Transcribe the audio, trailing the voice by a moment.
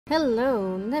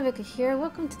Hello, Nevika here.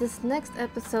 Welcome to this next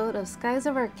episode of Skies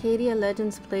of Arcadia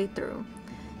Legends playthrough.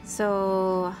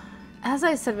 So, as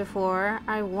I said before,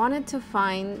 I wanted to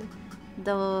find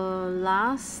the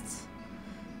last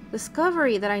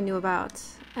discovery that I knew about.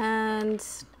 And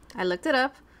I looked it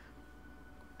up.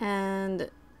 And,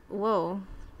 whoa,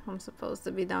 I'm supposed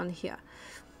to be down here.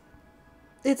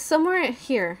 It's somewhere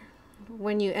here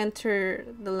when you enter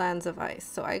the lands of ice.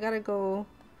 So I gotta go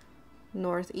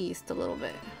northeast a little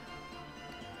bit.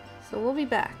 So we'll be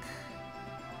back.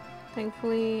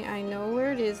 Thankfully, I know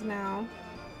where it is now.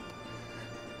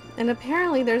 And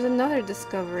apparently there's another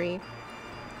discovery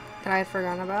that I had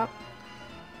forgotten about.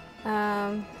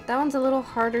 That one's a little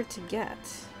harder to get.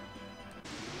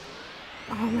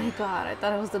 Oh my god, I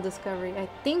thought it was the discovery. I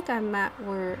think I'm at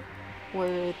where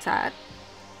it's at.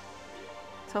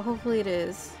 So hopefully it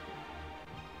is.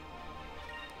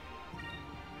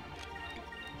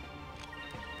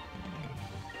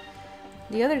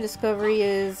 The other discovery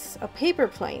is a paper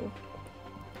plane,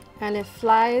 and it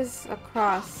flies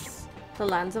across the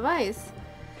lands of ice,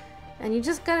 and you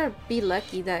just gotta be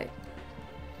lucky that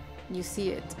you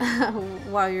see it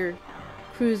while you're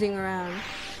cruising around.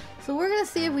 So we're gonna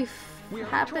see if we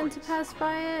happen to pass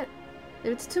by it.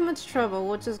 If it's too much trouble,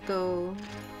 we'll just go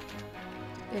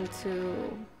into...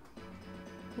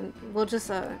 we'll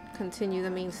just continue the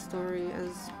main story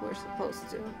as we're supposed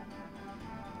to.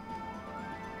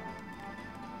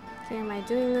 Okay, am I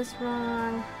doing this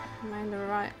wrong? Am I in the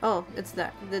right? Oh, it's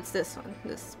that. It's this one.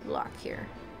 This block here.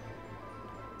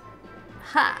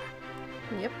 Ha!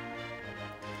 Yep.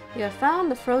 You have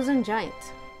found the frozen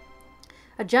giant.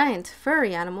 A giant,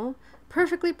 furry animal,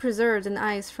 perfectly preserved in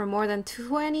ice for more than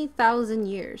 20,000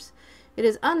 years. It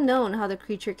is unknown how the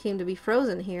creature came to be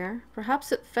frozen here.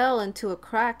 Perhaps it fell into a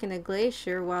crack in a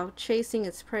glacier while chasing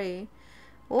its prey,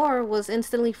 or was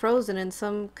instantly frozen in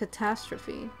some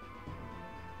catastrophe.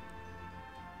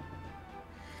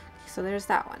 So there's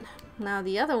that one. Now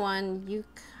the other one, you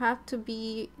have to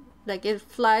be, like, it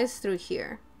flies through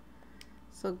here.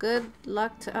 So good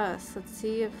luck to us. Let's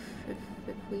see if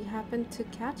we happen to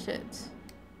catch it.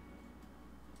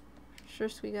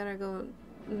 First we gotta go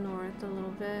north a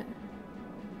little bit.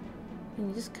 And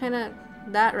you just kind of,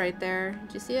 that right there,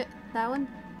 did you see it? That one?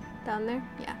 Down there?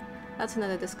 Yeah, that's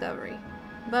another discovery.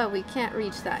 But we can't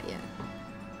reach that yet.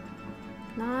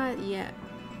 Not yet.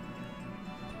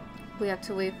 We have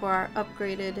to wait for our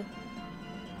upgraded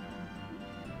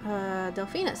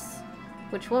Delphinus,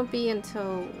 which won't be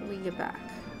until we get back,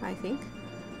 I think.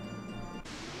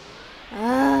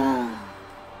 Ah!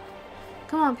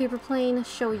 Come on, paper plane,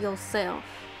 show yourself.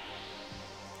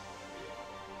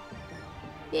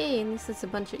 Yay, at least it's a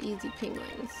bunch of easy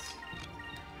penguins.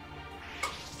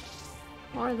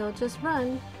 Or they'll just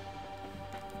run.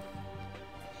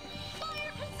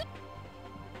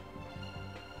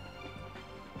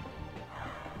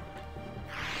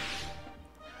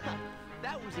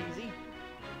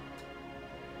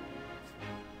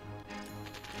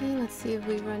 Okay, let's see if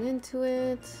we run into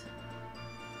it.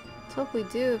 Let's hope we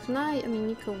do. If not, I mean,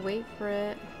 you could wait for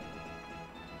it.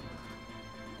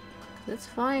 'Cause it's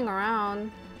flying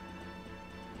around.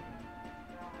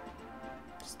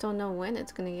 Just don't know when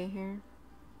it's gonna get here.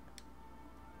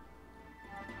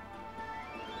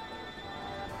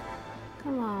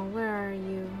 Come on, where are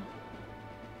you?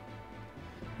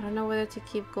 I don't know whether to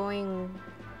keep going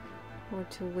or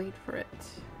to wait for it.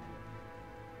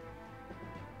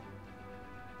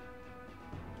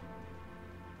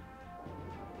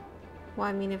 Well,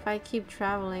 I mean, if I keep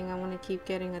traveling, I'm gonna keep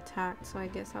getting attacked, so I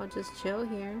guess I'll just chill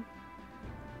here.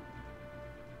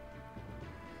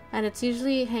 And it's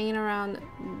usually hanging around...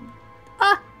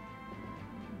 Ah!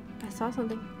 I saw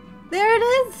something. There it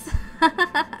is!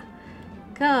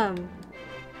 Come.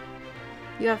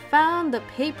 You have found the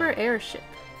paper airship.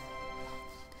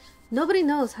 Nobody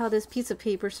knows how this piece of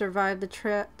paper survived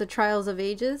the trials of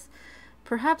ages.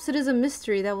 Perhaps it is a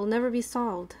mystery that will never be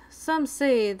solved. Some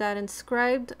say that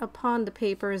inscribed upon the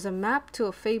paper is a map to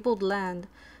a fabled land,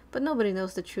 but nobody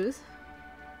knows the truth.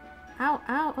 Ow,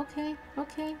 ow, okay,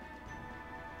 okay.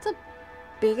 It's a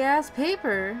big-ass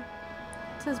paper.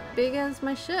 It's as big as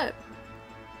my ship.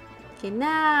 Okay,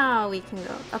 now we can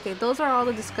go. Okay, those are all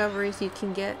the discoveries you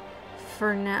can get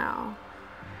for now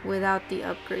without the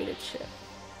upgraded ship.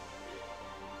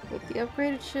 With the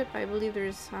upgraded ship, I believe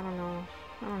there's, I don't know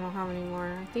how many more.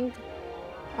 I think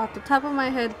off the top of my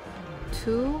head,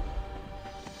 2.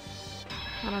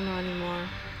 I don't know anymore.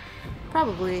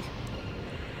 Probably.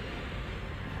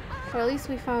 Or at least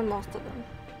we found most of them.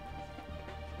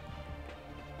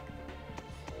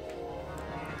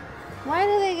 Why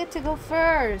do they get to go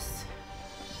first?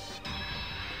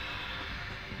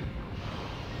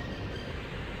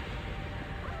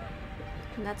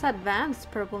 That's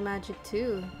advanced purple magic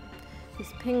too.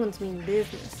 These penguins mean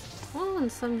business. Oh,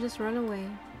 and some just run away.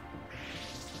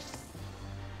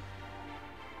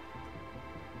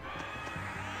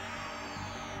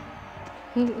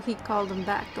 He called them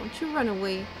back. Don't you run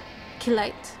away.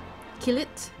 Killite. Kill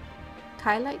it.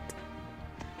 Kylite.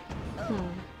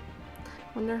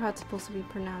 Wonder how it's supposed to be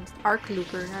pronounced.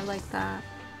 Arclooper. I like that.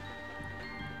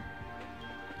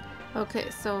 Okay,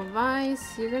 so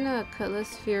Vice, you're gonna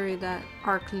Cutlass Fury that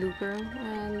Arclooper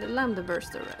and Lambda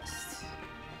Burst the rest.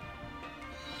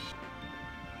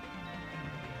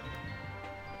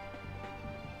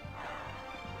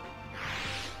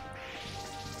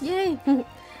 Yay!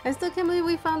 I still can't believe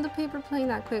we found the paper plane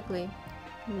that quickly.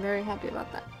 I'm very happy about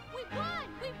that. We won!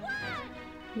 We won!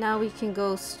 Now we can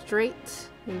go straight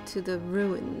into the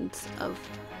ruins of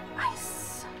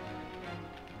ice.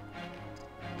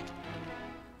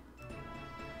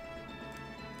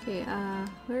 Okay,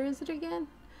 where is it again?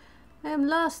 I am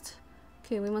lost.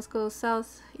 Okay, we must go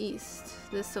southeast,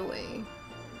 this away.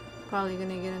 Probably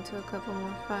gonna get into a couple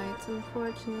more fights,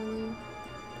 unfortunately.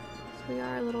 So we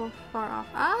are a little far off.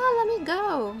 Ah, let me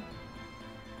go!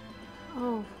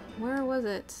 Oh, where was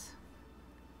it?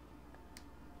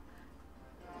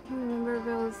 I don't remember if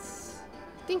it was...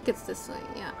 I think it's this way,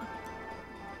 yeah.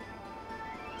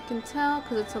 You can tell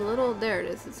because it's a little... There it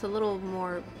is. It's a little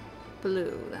more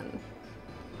blue than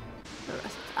the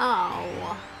rest.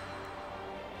 Oh!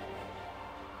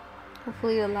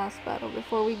 Hopefully the last battle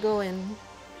before we go in.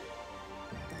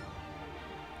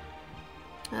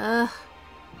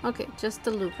 Okay, just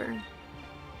the looper.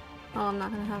 Oh, I'm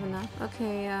not gonna have enough.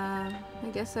 Okay, I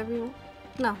guess everyone...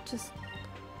 No, just...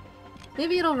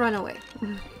 Maybe it'll run away.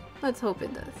 Let's hope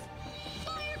it does.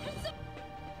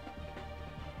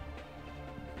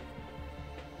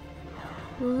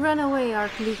 Run away,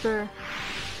 Arclooper.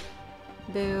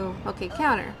 Boo. Okay,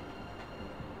 counter.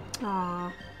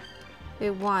 Aww.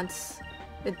 It wants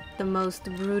the most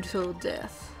brutal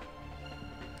death.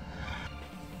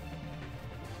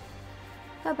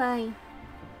 Bye-bye.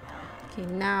 Okay,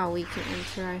 now we can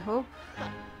enter, I hope.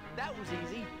 That was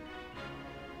easy.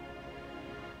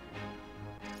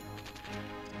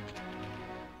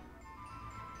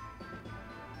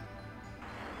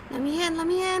 Let me in, let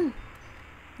me in!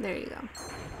 There you go.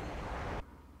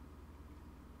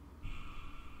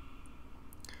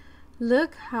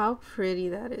 Look how pretty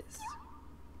that is.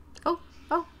 Oh,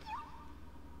 oh!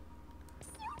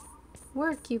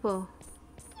 Work, people.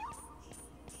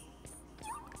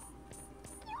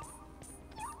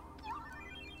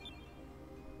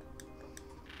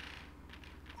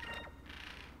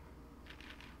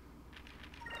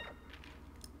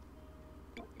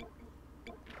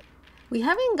 We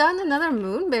haven't gotten another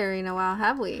moonberry in a while,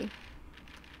 have we?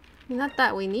 Not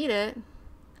that we need it.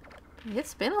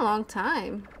 It's been a long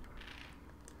time.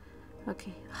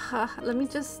 Okay, let me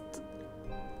just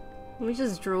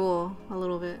drool a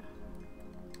little bit.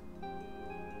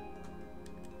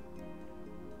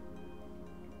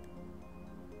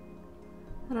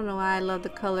 I don't know why I love the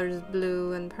colors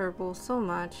blue and purple so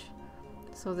much.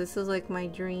 So this is like my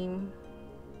dream.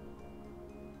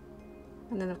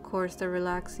 And then of course the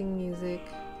relaxing music.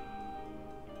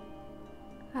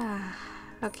 Ah,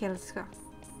 okay, let's go.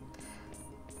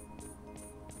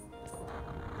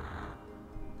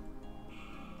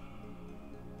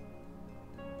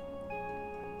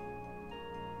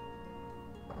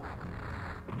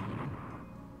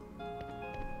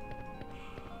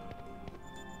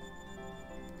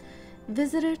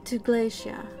 Visitor to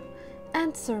Glacia.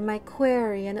 Answer my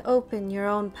query and open your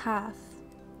own path.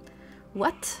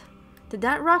 What? Did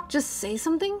that rock just say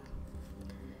something?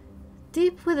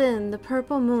 Deep within the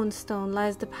purple moonstone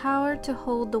lies the power to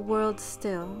hold the world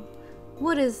still.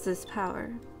 What is this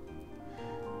power?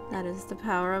 That is the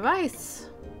power of ice.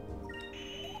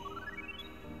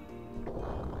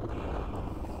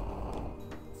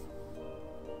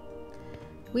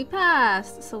 We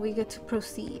passed, so we get to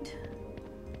proceed.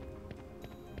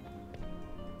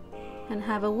 And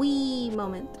have a wee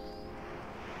moment.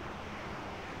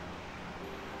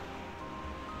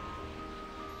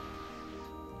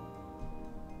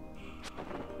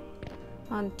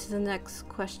 On to the next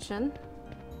question.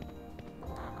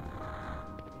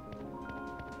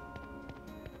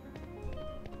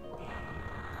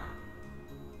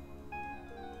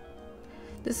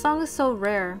 This song is so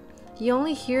rare. You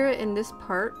only hear it in this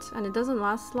part, and it doesn't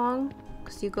last long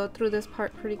because you go through this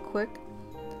part pretty quick.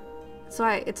 So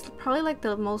it's probably like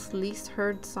the most least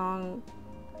heard song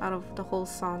out of the whole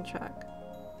soundtrack.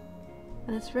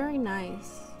 And it's very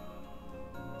nice.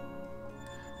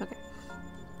 Okay.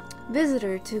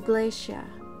 Visitor to Glacia.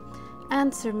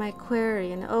 Answer my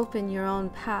query and open your own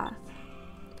path.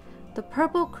 The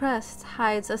purple crest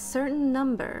hides a certain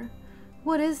number.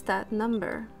 What is that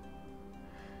number?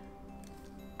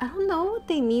 I don't know what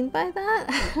they mean by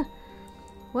that.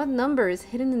 What number is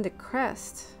hidden in the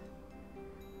crest?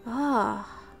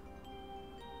 Ah.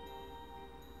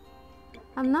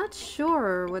 I'm not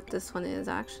sure what this one is,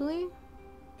 actually.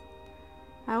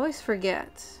 I always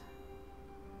forget.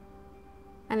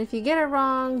 And if you get it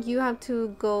wrong, you have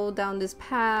to go down this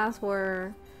path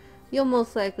where you'll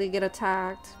most likely get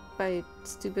attacked by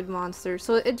stupid monsters.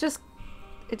 So it just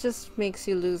makes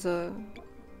you lose a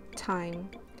time.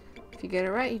 If you get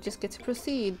it right, you just get to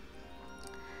proceed.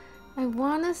 I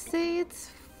wanna say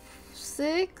it's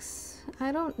 6?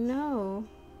 I don't know.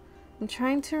 I'm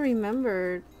trying to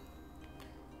remember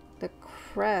the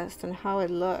crest and how it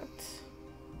looked.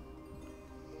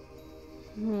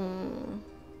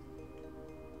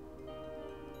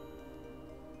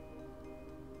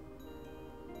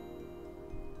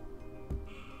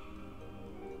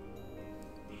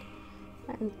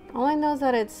 All I know is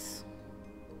that it's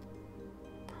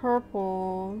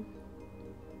purple,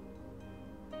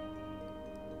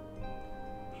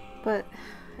 but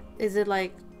is it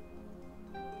like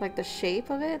the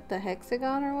shape of it, the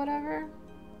hexagon or whatever?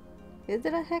 Is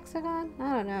it a hexagon?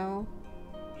 I don't know.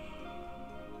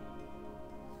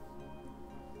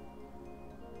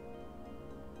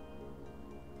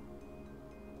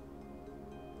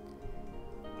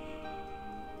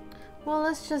 Well,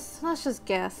 let's just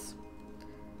guess.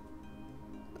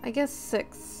 I guess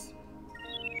 6.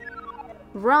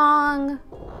 Wrong!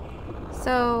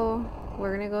 So,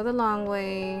 we're gonna go the long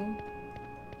way.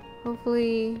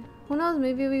 Hopefully, who knows,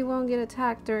 maybe we won't get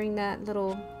attacked during that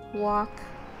little walk.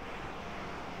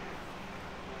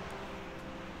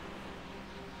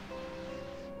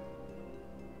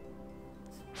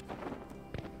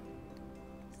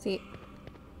 See.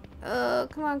 Oh,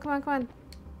 come on, come on, come on.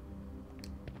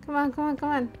 Come on, come on, come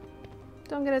on.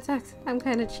 Don't get attacked. I'm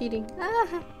kind of cheating.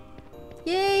 Ah!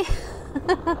 Yay!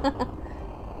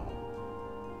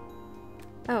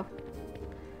 Oh.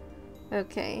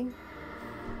 Okay.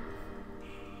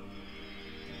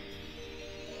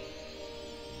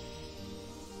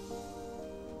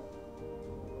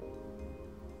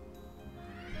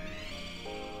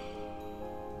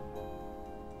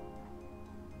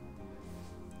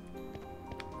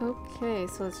 Okay,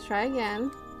 so let's try again.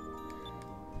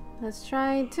 Let's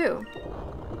try 2.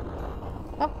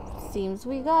 Oh, seems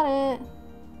we got it.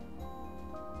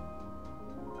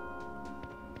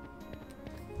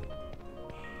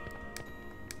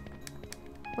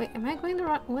 Wait, am I going the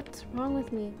wrong... What's wrong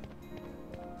with me?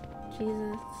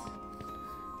 Jesus.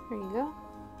 There you go.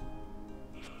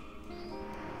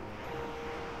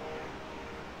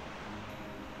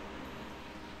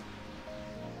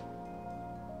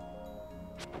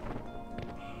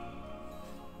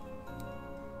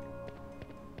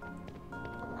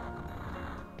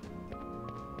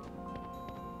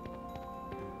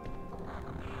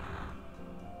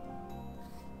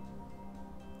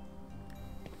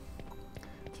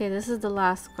 Okay, this is the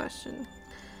last question.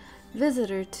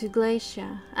 Visitor to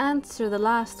Glacia, answer the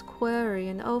last query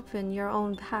and open your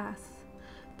own path.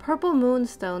 Purple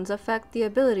moonstones affect the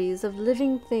abilities of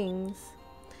living things.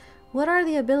 What are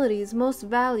the abilities most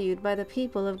valued by the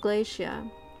people of Glacia?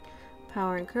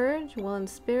 Power and courage, will and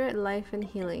spirit, life and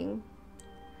healing.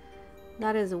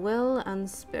 That is will and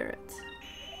spirit.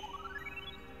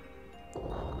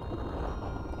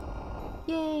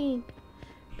 Yay!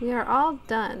 We are all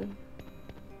done.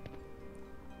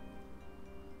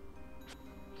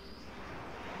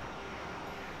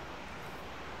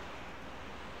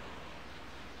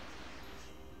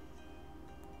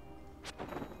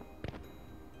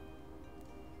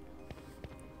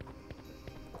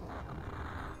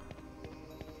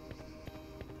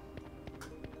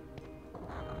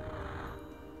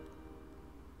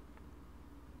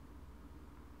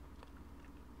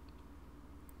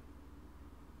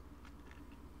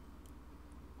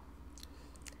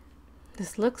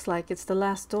 This looks like it's the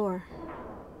last door.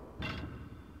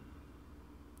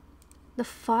 The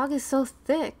fog is so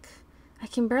thick, I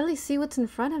can barely see what's in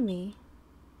front of me.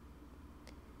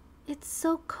 It's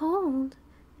so cold,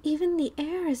 even the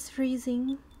air is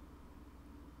freezing.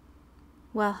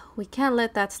 Well, we can't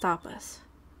let that stop us.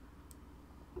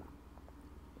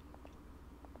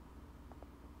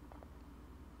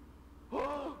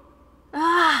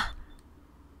 Ah!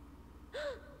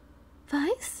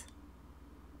 Vice?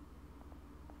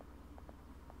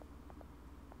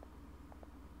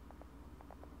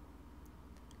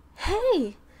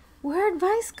 Hey! Where'd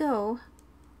Vice go?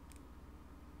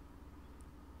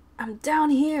 I'm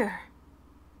down here.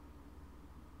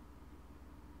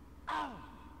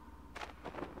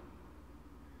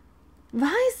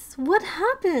 Vice, what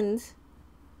happened?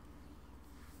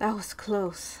 That was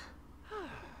close.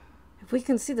 If we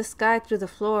can see the sky through the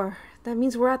floor, that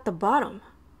means we're at the bottom.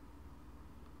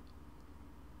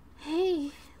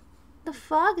 Hey, the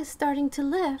fog is starting to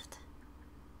lift.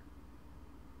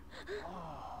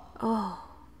 Oh,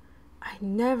 I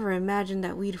never imagined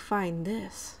that we'd find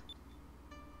this.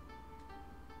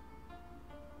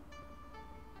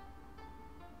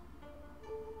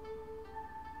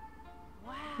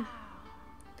 Wow.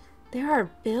 There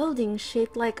are buildings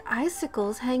shaped like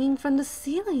icicles hanging from the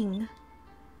ceiling.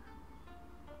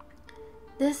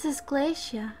 This is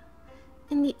Glacia.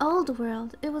 In the old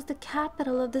world, it was the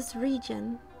capital of this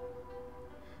region.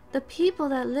 The people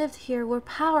that lived here were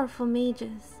powerful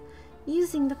mages.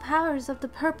 Using the powers of the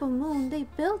purple moon, they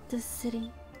built this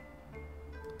city.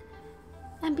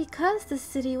 And because the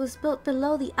city was built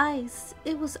below the ice,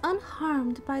 it was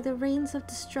unharmed by the rains of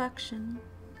destruction.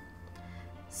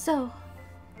 So,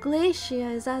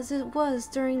 Glacia is as it was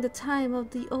during the time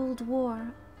of the old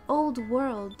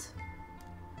world.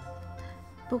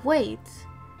 But wait,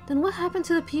 then what happened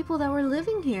to the people that were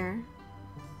living here?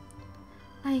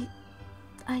 I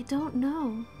don't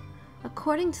know.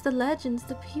 According to the legends,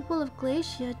 the people of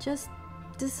Glacia just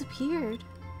disappeared.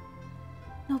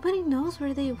 Nobody knows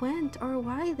where they went or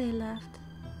why they left.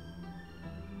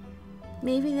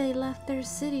 Maybe they left their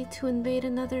city to invade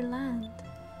another land,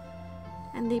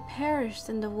 and they perished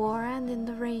in the war and in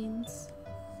the rains.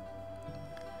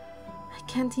 I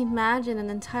can't imagine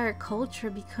an entire culture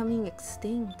becoming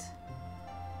extinct.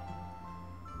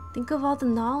 Think of all the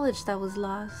knowledge that was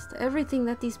lost. Everything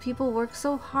that these people worked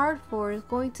so hard for is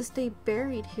going to stay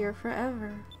buried here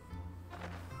forever.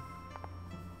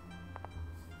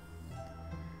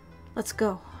 Let's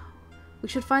go. We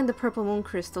should find the purple moon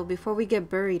crystal before we get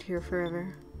buried here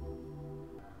forever.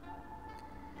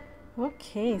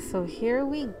 Okay, so here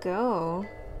we go.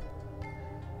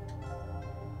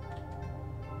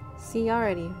 See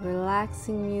already,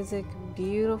 relaxing music,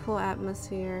 beautiful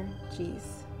atmosphere. Jeez.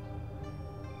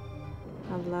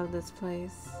 I love this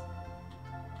place.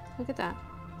 Look at that.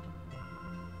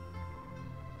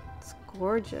 It's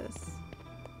gorgeous.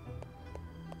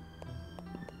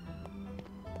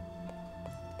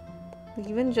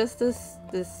 Even just this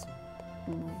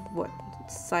what,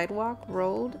 sidewalk,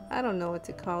 road? I don't know what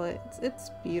to call it. It's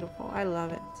beautiful. I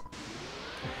love it.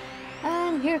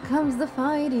 And here comes the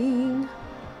fighting.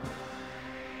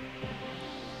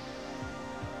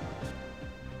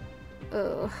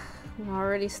 Ugh. I'm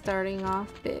already starting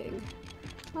off big.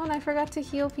 Oh, and I forgot to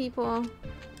heal people.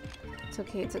 It's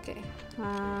okay, it's okay.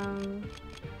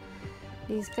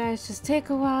 These guys just take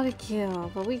a while to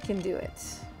kill, but we can do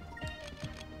it.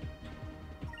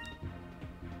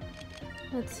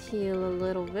 Let's heal a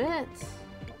little bit.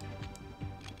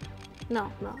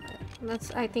 No,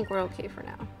 I think we're okay for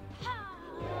now.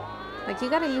 Like, you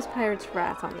gotta use Pirate's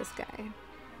Wrath on this guy.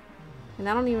 And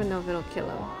I don't even know if it'll kill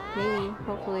him. Maybe,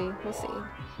 hopefully, we'll see.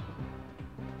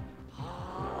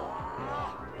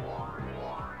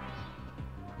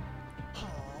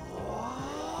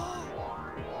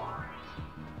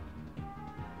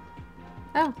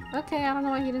 Oh, okay, I don't know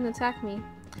why he didn't attack me.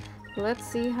 Let's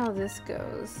see how this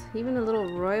goes. Even a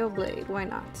little royal blade, why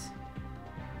not?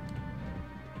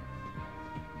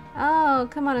 Oh,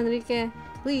 come on, Enrique.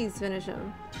 Please finish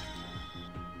him.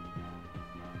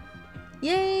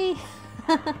 Yay!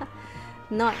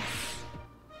 Nice.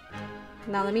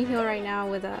 Now let me heal right now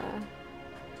with a...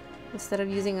 Instead of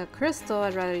using a crystal,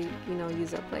 I'd rather, you know,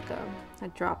 use up like a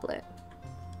droplet.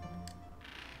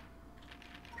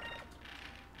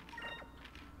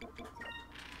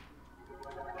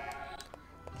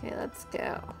 Okay, let's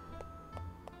go.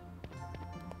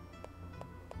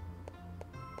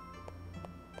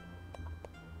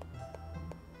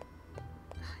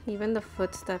 Even the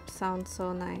footsteps sound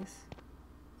so nice.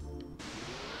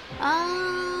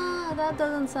 Ah, that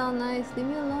doesn't sound nice. Leave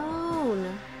me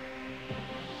alone.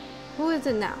 Who is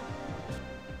it now?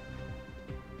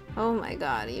 Oh my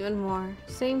god, even more.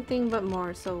 Same thing but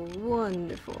more, so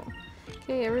wonderful.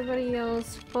 Okay, everybody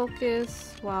else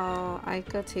focus while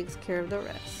Aika takes care of the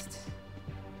rest.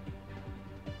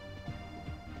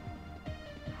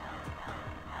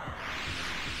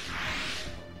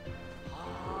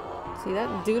 See,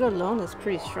 that dude alone is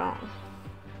pretty strong.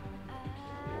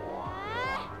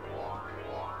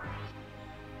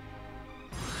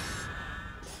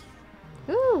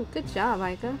 Ooh, good job,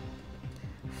 Aika.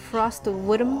 Frost the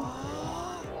Wood'em.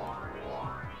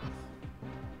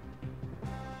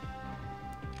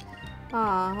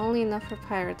 Ah, only enough for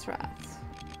Pirate's Wrath.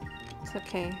 It's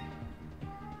okay.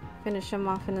 Finish him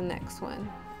off in the next one.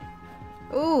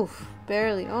 Oof,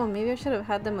 barely. Oh, maybe I should have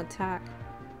had them attack.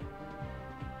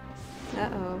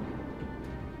 Uh-oh.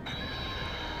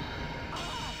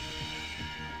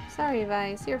 Sorry,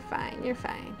 Vice. You're fine. You're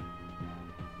fine.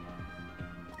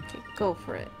 Okay, go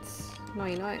for it. No,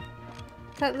 you know what?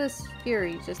 Cutlass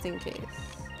Fury, just in case.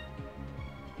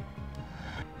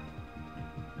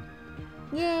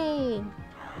 Yay!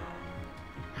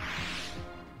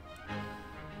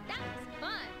 That was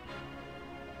fun.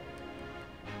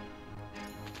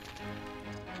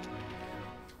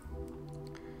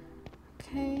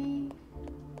 Okay.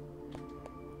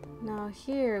 Now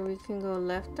here we can go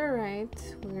left or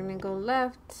right. We're gonna go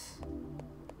left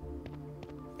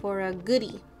for a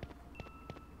goodie.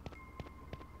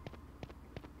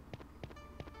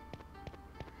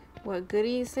 What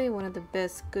goodie you say? One of the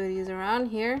best goodies around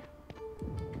here.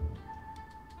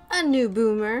 A new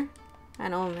boomer.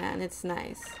 And oh man, it's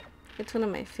nice. It's one of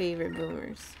my favorite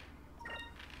boomers.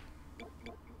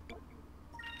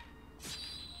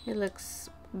 It looks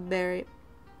very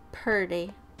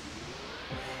pretty.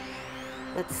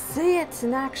 Let's see it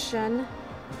in action.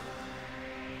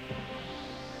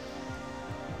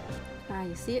 Ah,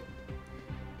 you see it?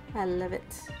 I love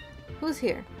it. Who's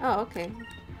here? Oh, okay.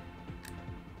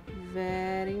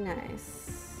 Very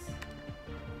nice.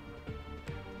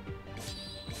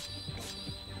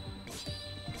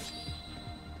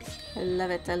 I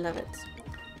love it, I love it.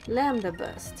 Lambda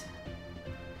bust.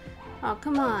 Oh,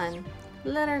 come on.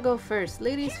 Let her go first.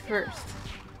 Ladies first.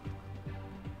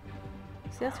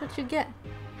 See, that's what you get.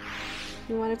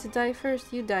 You wanted to die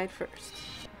first, you died first.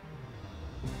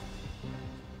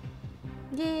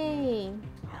 Yay!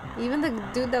 Even the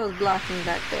dude that was blocking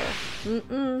back there.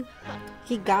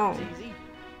 He gone. That was easy.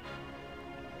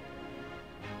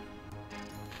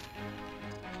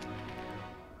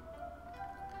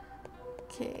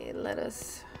 Okay, let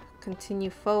us continue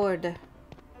forward.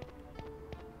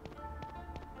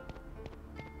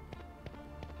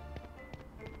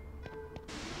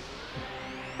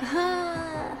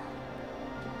 Aha!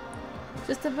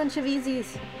 Just a bunch of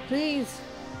easies, please.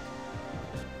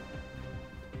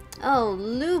 Oh,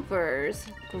 loopers.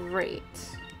 Great.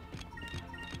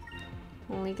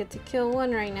 Only get to kill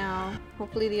one right now.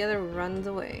 Hopefully the other runs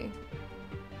away.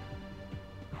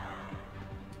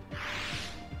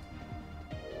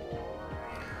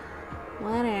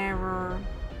 Whatever.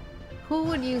 Who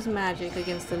would use magic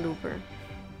against a looper?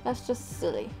 That's just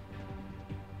silly.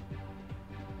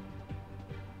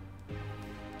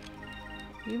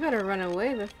 You better run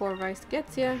away before Vice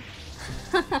gets ya.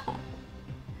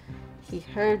 He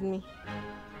heard me.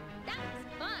 That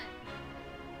was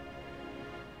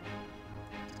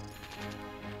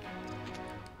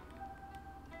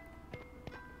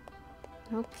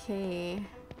fun. Okay.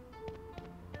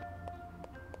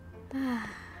 I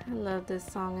love this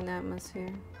song and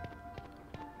atmosphere.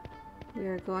 We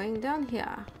are going down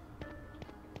here.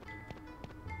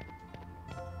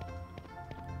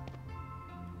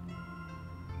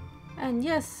 And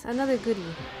yes, another goodie.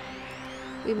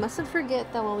 We mustn't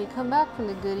forget that when we come back from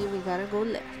the goodie, we gotta go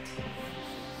left.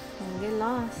 Don't get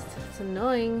lost. It's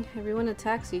annoying. Everyone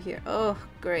attacks you here. Oh,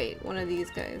 great. One of these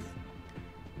guys.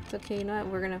 It's okay, you know what?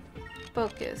 We're gonna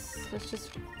focus. Let's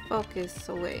just focus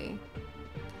away.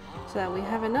 So that we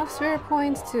have enough spirit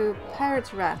points to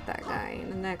Pirate's Wrath that guy in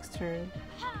the next turn.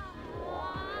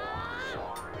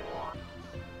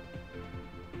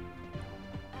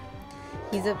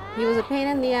 He was a pain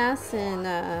in the ass in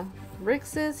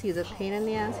Rix's. He's a pain in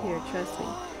the ass here, trust me.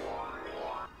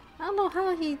 I don't know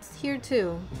how he's here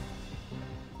too.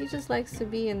 He just likes to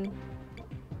be in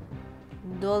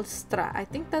Dolstra. I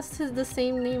think that's the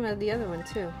same name as the other one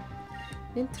too.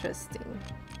 Interesting.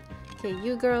 Okay,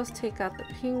 you girls take out the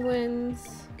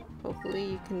penguins. Hopefully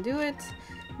you can do it.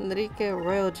 Enrique,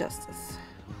 Royal Justice.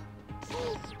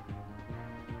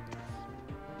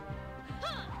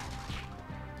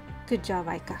 Good job,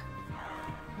 Aika.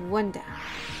 One down.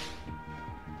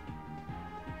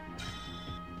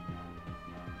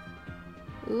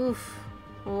 Oof.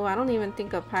 Oh, I don't even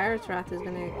think a Pirate's Wrath is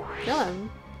gonna kill him.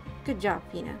 Good job,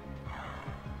 Pina.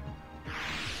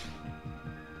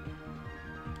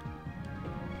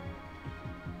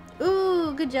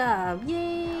 Ooh, good job.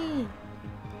 Yay!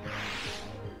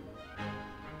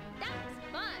 That was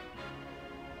fun.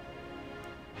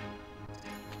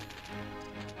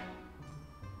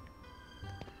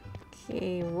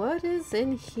 Okay, what is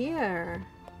in here?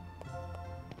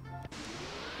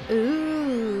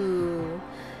 Ooh,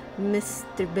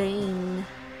 Mr. Bane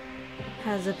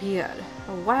has appeared.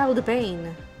 A wild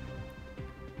Bane.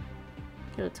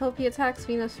 Utopia attacks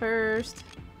Venus first.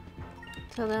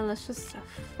 Till then, let's just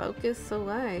focus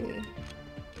away.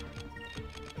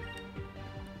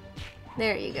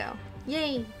 There you go.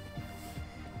 Yay!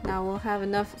 Now we'll have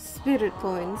enough spirit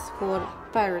points for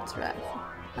Pirate's Wrath.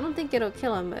 I don't think it'll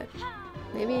kill him, but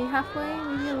maybe halfway,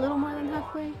 maybe a little more than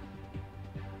halfway.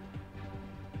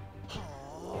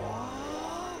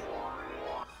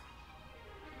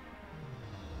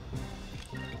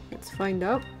 Let's find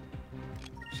out.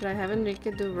 Should I have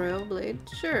Enrique do Royal Blade?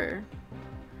 Sure.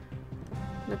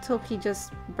 Let's hope he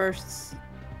just bursts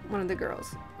one of the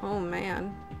girls. Oh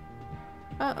man.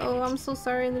 Uh-oh, I'm so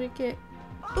sorry, Enrique.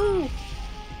 Ooh!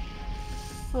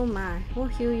 Oh my, we'll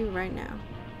heal you right now.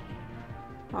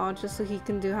 Oh, just so he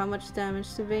can do how much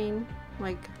damage to Vayne?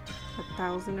 Like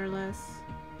 1,000 or less.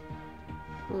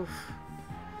 Oof.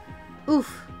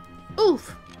 Oof!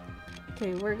 Oof!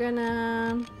 Okay, we're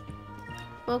gonna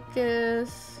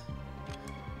focus.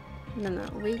 No,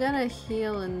 we gotta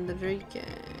heal Enrique.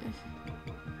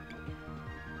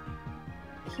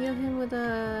 Heal him with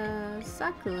a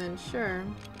Sacrilin, sure.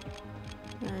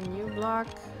 And you block,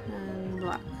 and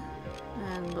block,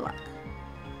 and block.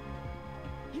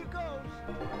 Here goes.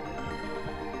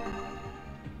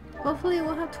 Hopefully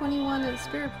we'll have 21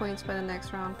 spirit points by the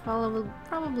next round.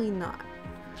 Probably not.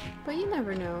 But you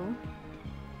never know.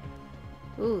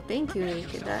 Ooh, thank you,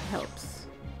 Enrique. That helps.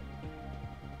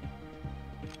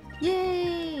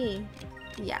 Yay!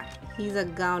 Yeah, he's a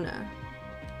Gauna.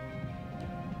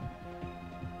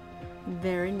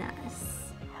 Very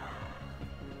nice.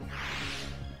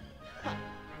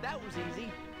 That was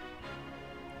easy.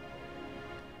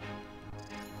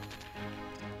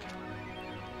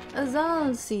 A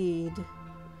Zal Seed.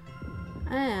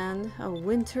 And a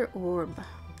Winter Orb.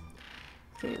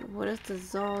 Okay, what does the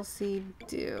Zal Seed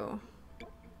do?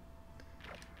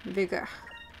 Vigor.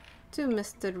 To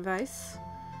Mr. Weiss.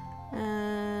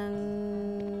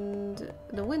 And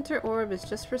the Winter Orb is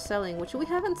just for selling, which we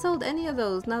haven't sold any of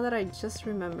those now that I just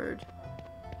remembered.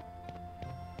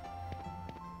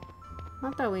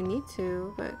 Not that we need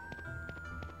to, but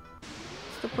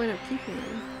what's the point of keeping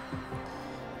them?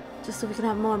 Just so we can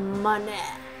have more money.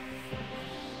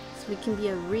 So we can be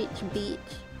a rich beach.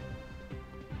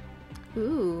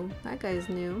 Ooh, that guy's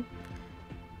new.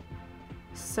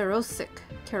 Sarosic.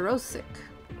 Tarosic.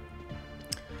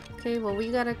 Okay, well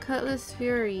we got a Cutlass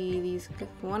Fury,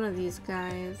 one of these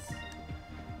guys.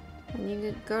 And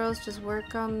you girls just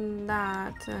work on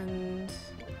that and...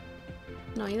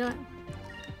 No, you know what?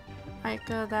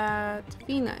 Aika, that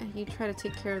Fina, you try to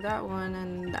take care of that one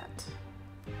and that.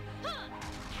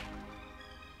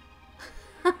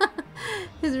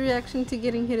 His reaction to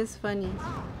getting hit is funny.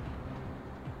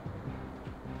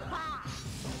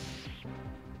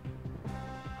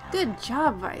 Good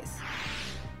job, Vice.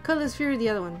 Cutlass Fury the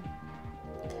other one.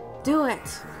 Do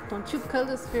it! Don't you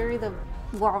Cutlass Fury the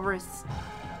walrus.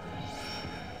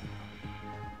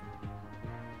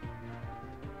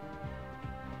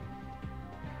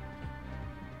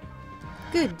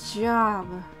 Good job.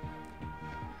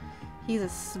 He's a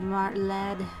smart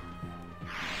lad.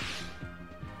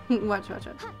 Watch.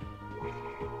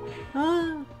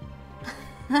 Ah.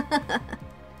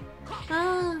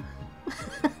 Ah.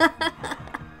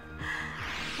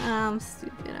 I'm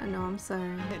stupid, I know, I'm sorry.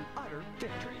 An utter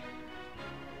victory.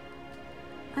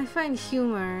 I find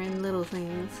humor in little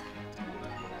things.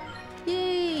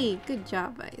 Yay! Good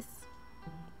job, Vice.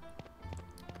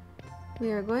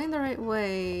 We are going the right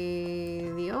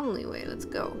way. The only way. Let's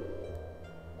go.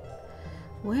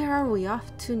 Where are we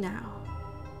off to now?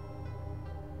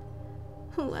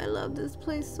 Oh, I love this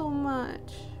place so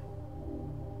much.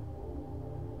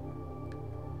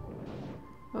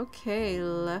 Okay,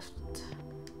 left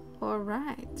or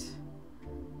right?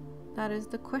 That is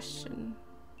the question.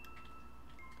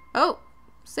 Oh!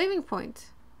 Saving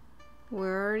point!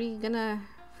 We're already gonna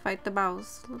fight the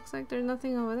boss. Looks like there's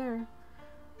nothing over there.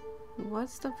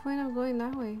 What's the point of going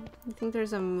that way? You think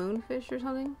there's a moonfish or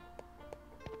something?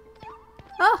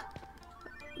 Oh!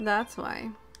 That's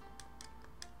why.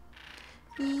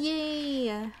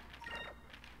 Yay!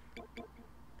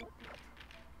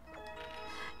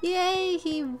 Yay!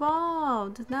 He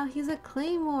evolved! Now he's a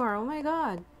claymore! Oh my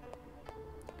god!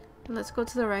 Let's go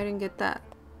to the right and get that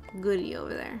goodie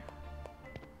over there.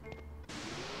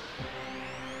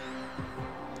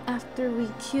 After we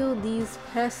kill these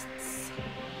pests.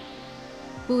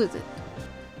 Who is it?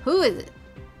 Who is it?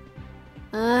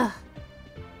 Ugh.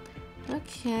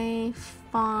 Okay,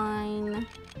 fine.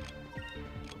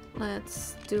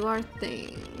 Let's do our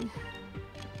thing.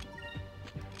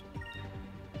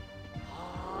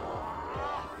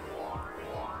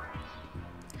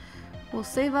 We'll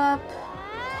save up,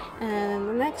 and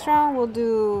the next round we'll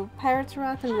do Pirate's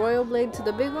Wrath and Royal Blade to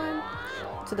the big one,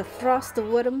 to the Frost of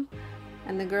Woodham,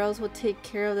 and the girls will take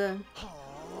care of the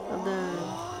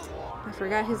I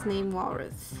forgot his name,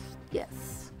 Walrus.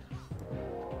 Yes.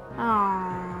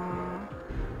 Aww.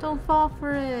 Don't fall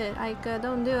for it, Aika.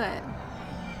 Don't do it.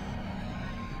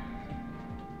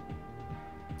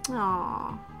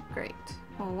 Aww. Great.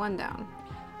 Well, one down.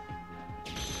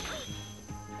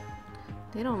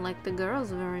 They don't like the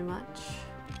girls very much.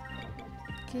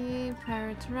 Okay,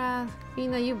 Pirate's Wrath.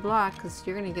 Fina, you block because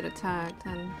you're gonna get attacked.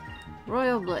 And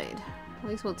Royal Blade. At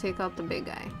least we'll take out the big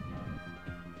guy.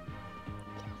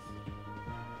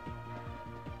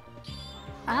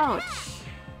 Ouch!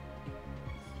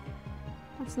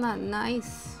 That's not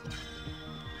nice.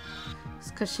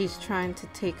 It's because she's trying to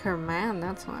take her man,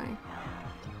 that's why.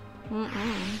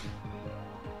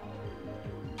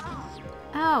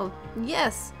 Ow!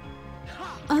 Yes!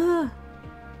 Ugh!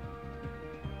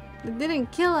 It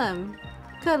didn't kill him!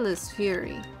 Cutlass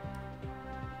Fury.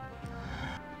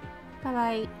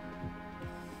 Bye-bye.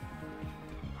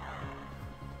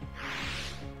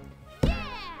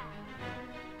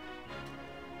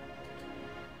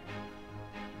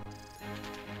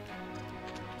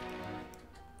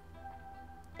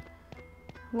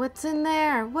 What's in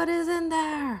there? What is in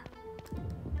there?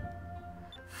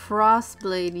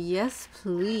 Frostblade, yes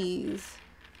please.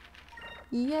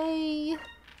 Yay!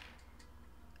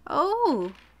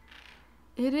 Oh!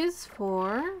 It is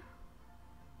for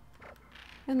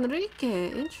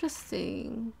Enrique.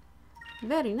 Interesting.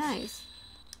 Very nice.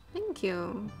 Thank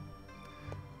you.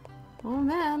 Oh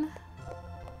man.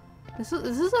 This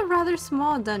is a rather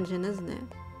small dungeon, isn't it?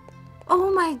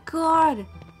 Oh my god!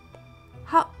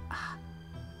 How...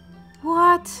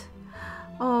 What?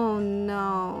 Oh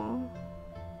no.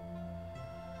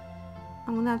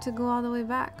 I'm gonna have to go all the way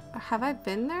back. Have I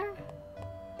been there?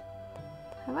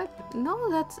 Have I?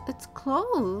 No, it's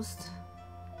closed.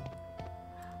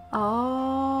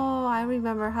 Oh, I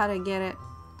remember how to get it.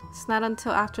 It's not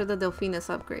until after the Delphinus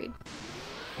upgrade.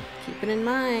 Keep it in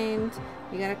mind.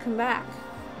 You gotta come back.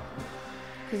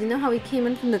 Because you know how we came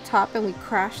in from the top and we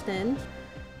crashed in?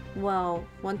 Well,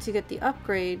 once you get the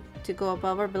upgrade to go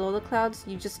above or below the clouds,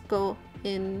 you just go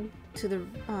into the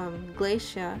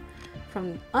Glacia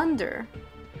from under,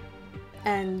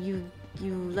 and you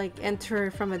like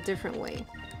enter from a different way,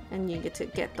 and you get to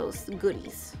get those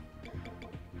goodies.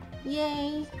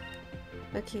 Yay!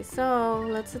 Okay, so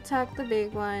let's attack the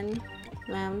big one.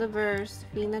 Lamb the burst.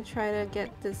 Fina try to get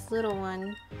this little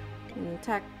one and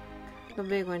attack the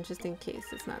big one just in case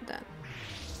it's not done.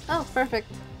 Oh, perfect.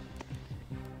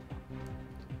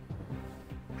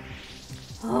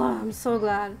 Oh, I'm so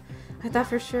glad. I thought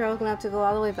for sure I was gonna have to go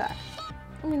all the way back.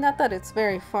 I mean, not that it's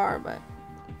very far, but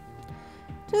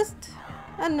just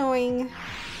annoying.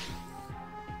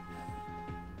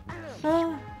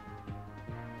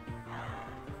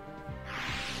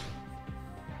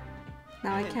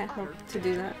 Now I can't help to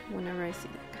do that whenever I see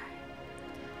that guy.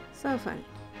 So funny.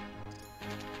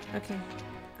 Okay.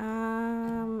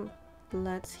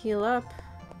 Let's heal up.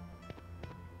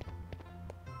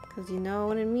 Because you know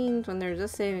what it means when there's a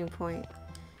saving point.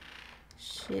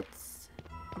 Shit's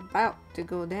about to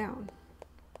go down.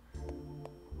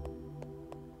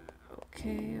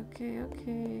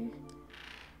 Okay.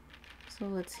 So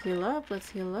let's heal up,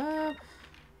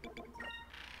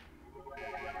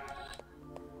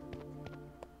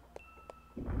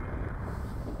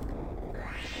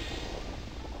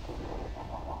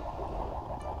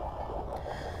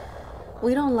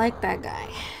 We don't like that guy.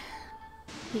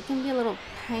 He can be a little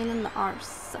pain in the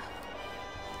arse.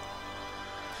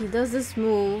 He does this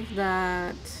move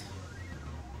that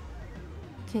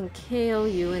can KO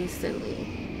you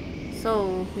instantly.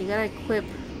 So we gotta equip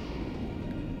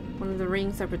one of the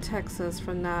rings that protects us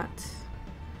from that.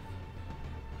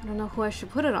 I don't know who I should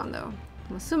put it on though.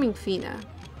 I'm assuming Fina.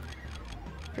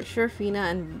 For sure Fina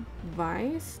and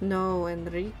Vice? No,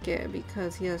 Enrique,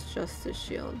 because he has Justice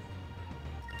Shield.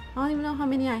 I don't even know how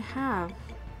many I have.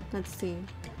 Let's see.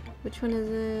 Which one is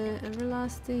it?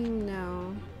 Everlasting?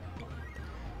 No.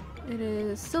 It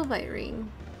is Sylvite Ring.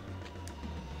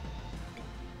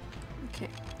 Okay.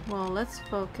 Well, let's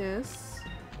focus.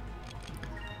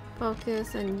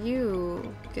 Focus, and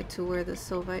you get to wear the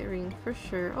Sylvite Ring for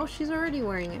sure. Oh, she's already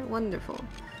wearing it. Wonderful.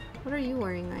 What are you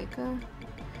wearing, Aika?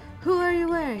 Who are you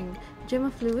wearing? Gem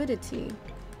of Fluidity.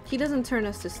 He doesn't turn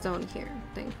us to stone here,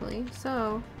 thankfully.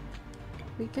 So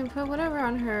we can put whatever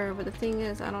on her, but the thing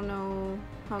is, I don't know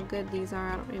how good these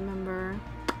are. I don't remember.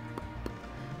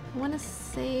 I want to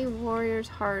say Warrior's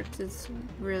Heart is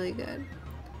really good,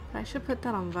 but I should put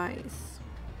that on Vice.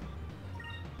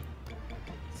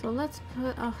 So let's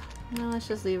put, oh, no, let's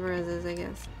just leave her as is, I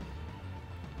guess.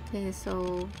 Okay,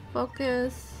 so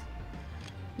focus.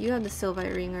 You have the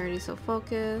Sylvite Ring already, so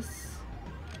focus.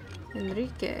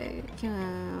 Enrique,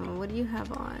 what do you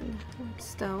have on?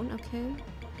 Stone, okay.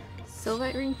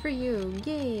 Silverite ring for you,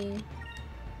 yay!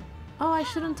 Oh, I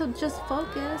shouldn't have just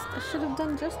focused. I should have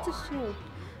done Justice Shield.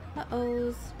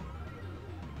 Uh-ohs.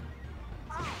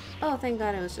 Oh, thank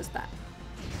God it was just that.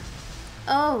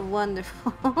 Oh,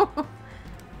 wonderful.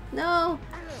 No,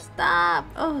 stop!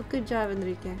 Oh, good job,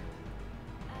 Enrique.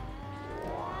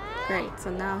 Great, so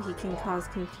now he can cause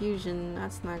confusion.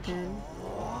 That's not good.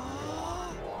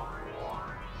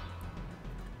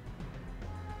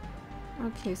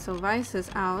 Okay, so Vice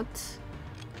is out.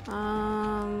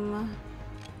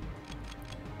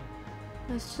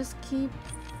 Let's just keep...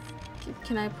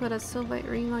 Can I put a Silvite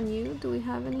ring on you? Do we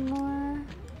have any more?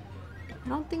 I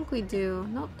don't think we do.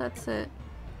 Nope, that's it.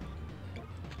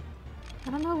 I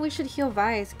don't know if we should heal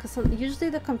Vice, because usually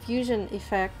the confusion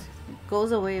effect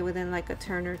goes away within like a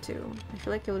turn or two. I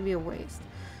feel like it would be a waste.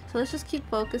 So let's just keep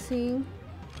focusing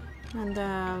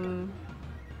and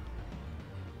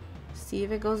see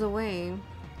if it goes away.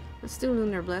 Let's do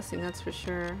Lunar Blessing, that's for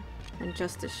sure. And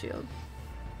Justice Shield.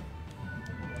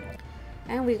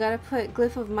 And we gotta put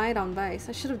Glyph of Might on Vice.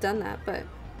 I should have done that, but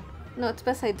no, it's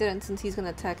best I didn't since he's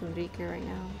gonna attack Enrique right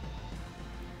now.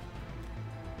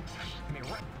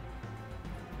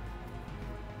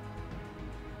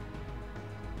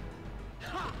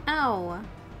 Ow!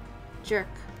 Jerk.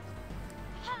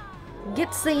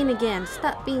 Get sane again.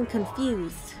 Stop being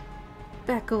confused.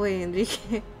 Back away,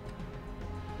 Enrique.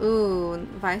 Ooh,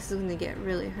 Vice is gonna get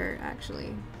really hurt,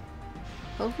 actually.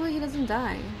 Hopefully he doesn't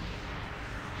die.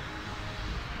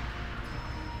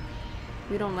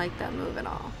 We don't like that move at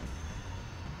all.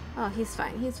 Oh, he's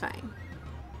fine. He's fine.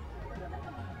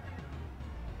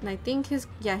 And I think his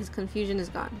confusion is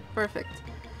gone. Perfect.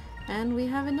 And we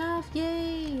have enough.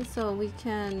 Yay! So we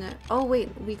can... Oh, wait.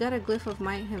 We got a Glyph of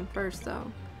Might him first, though.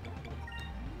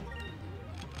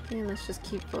 Okay, let's just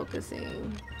keep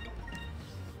focusing.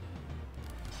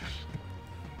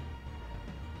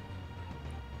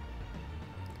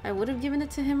 I would have given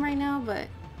it to him right now, but...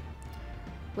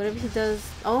 What if he does...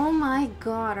 Oh my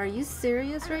god, are you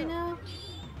serious right now?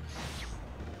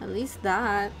 At least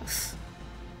that.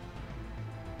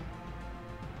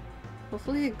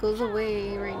 Hopefully it goes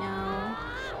away right now.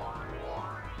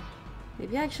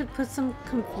 Maybe I should put some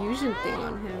confusion thing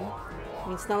on him. I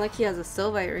mean, it's not like he has a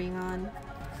Silvite ring on.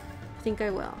 I think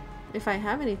I will. If I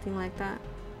have anything like that.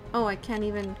 Oh, I can't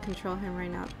even control him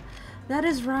right now. That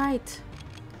is right!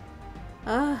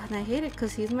 Ugh, and I hate it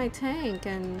because he's my tank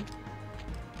and...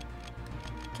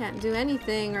 Can't do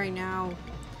anything right now.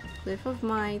 Glyph of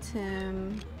Might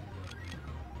him.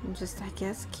 And just, I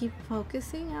guess, keep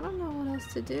focusing. I don't know what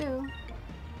else to do.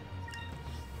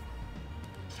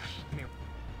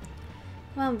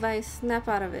 Come on, Vice, snap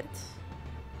out of it.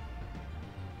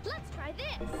 Let's try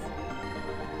this.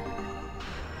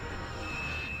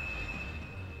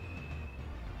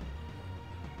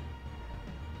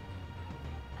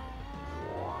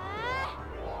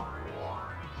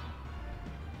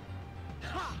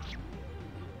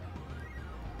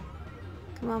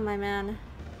 Come on, my man.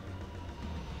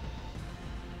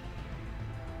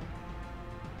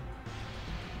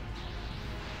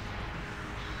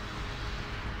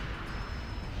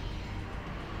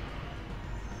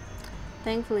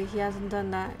 Thankfully, he hasn't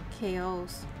done that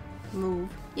KO's move.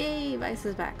 Yay, Vice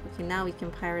is back. Okay, now we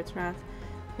can Pirate's Wrath.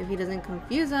 If he doesn't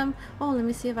confuse him. Oh, let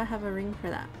me see if I have a ring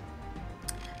for that.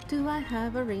 Do I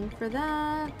have a ring for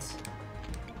that?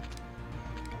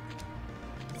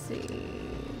 Let's see.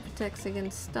 Protects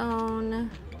against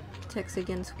stone. Protects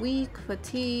against weak,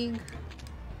 fatigue.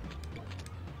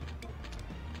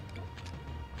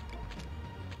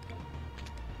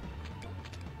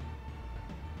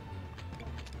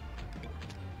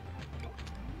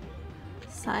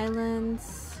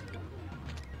 Silence,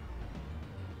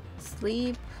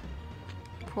 sleep,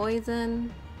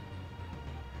 poison,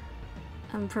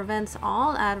 and prevents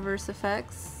all adverse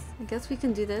effects. I guess we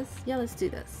can do this. Yeah, let's do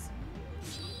this.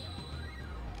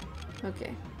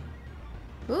 Okay.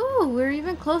 Ooh, we're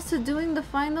even close to doing the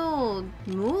final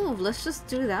move. Let's just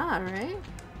do that, right?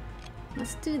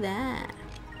 Let's do that.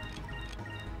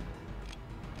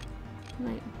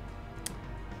 Right.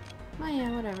 Oh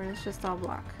yeah, whatever. Let's just all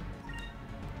block.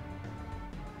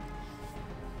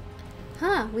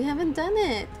 Huh, we haven't done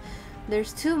it.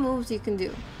 There's two moves you can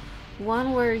do.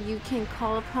 One where you can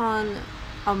call upon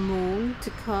a moon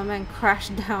to come and crash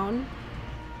down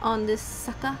on this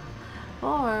sucker.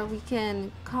 Or we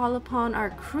can call upon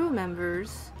our crew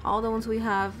members, all the ones we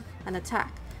have, and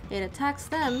attack. It attacks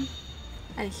them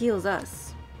and heals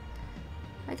us.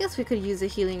 I guess we could use a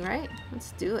healing, right?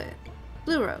 Let's do it.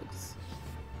 Blue Rogues.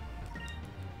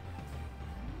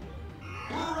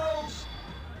 Blue Rogues,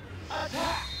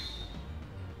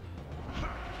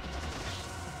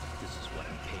 This is what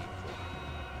I'm paying for.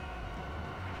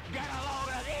 Get a load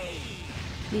of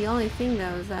these! The only thing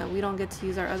though is that we don't get to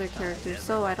use our other characters,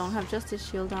 so I don't have Justice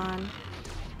Shield on.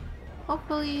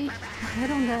 Hopefully, I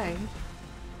don't die.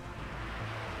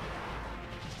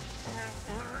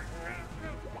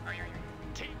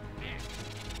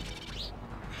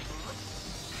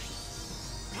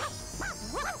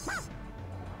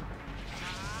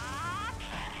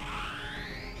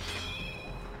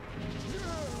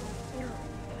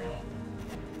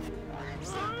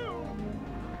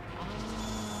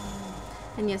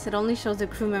 And yes, it only shows the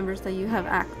crew members that you have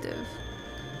active.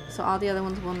 So all the other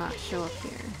ones will not show up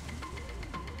here.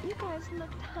 You guys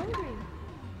looked hungry.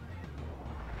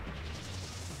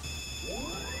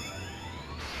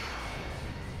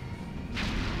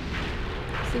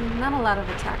 See, not a lot of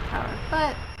attack power,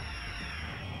 but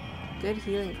good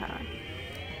healing power.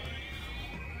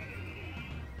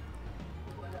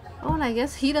 Oh, and I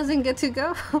guess he doesn't get to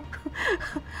go.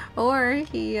 Or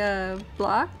he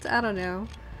blocked? I don't know.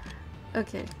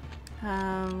 Okay.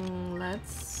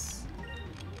 Let's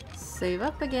save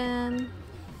up again.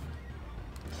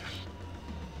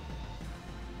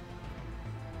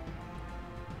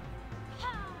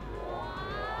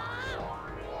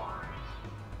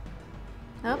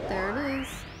 Oh, there it is.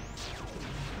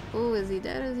 Oh, is he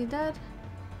dead? Is he dead?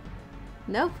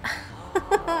 Nope.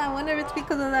 I wonder if it's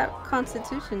because of that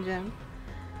Constitution gem.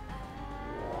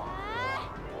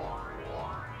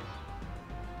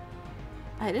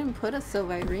 I didn't put a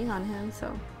Sylvite ring on him,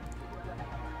 so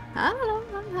I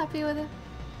don't know. I'm happy with it.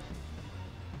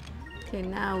 Okay,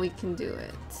 now we can do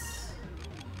it.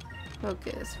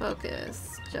 Focus,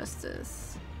 focus, justice.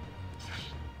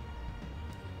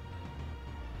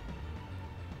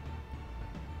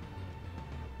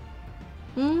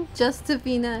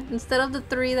 Justifina, instead of the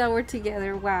 3 that were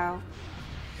together. Wow.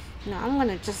 Now I'm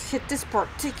gonna just hit this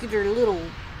particular little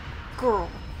girl.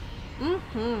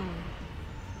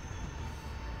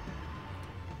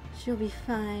 She'll be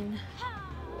fine.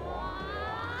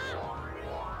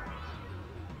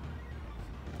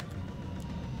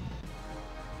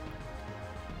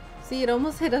 See, it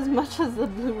almost hit as much as the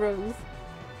blue rose.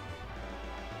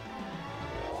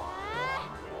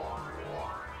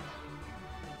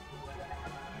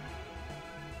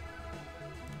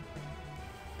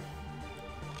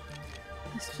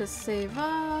 Let's just save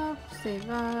up, save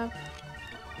up.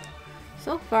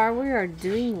 So far, we are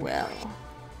doing well.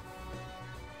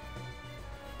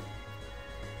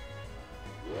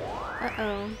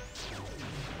 Uh-oh.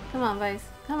 Come on, Vice.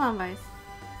 Come on, Vice.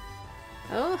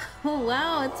 Oh,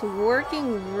 wow, it's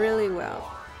working really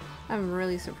well. I'm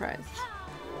really surprised.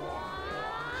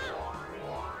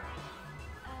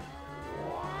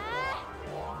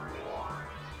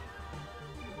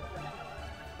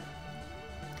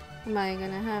 Am I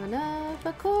gonna have enough?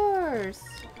 Of course!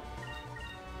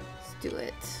 Let's do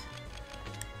it.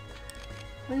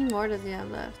 How many more does he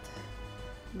have left?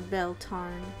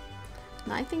 Veltarn.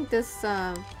 No, I think this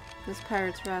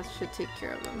Pirate's Wrath should take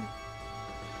care of him.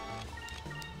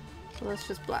 So let's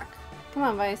just block. Come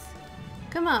on, Vice.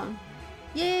 Come on.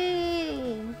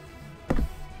 Yay!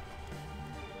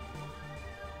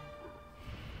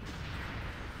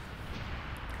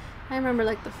 I remember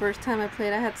like the first time I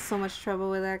played, I had so much trouble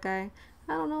with that guy.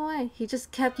 I don't know why. He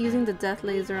just kept using the death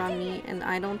laser on me, and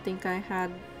I don't think I had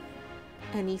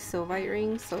any Sylvite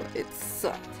rings, so it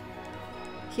sucked.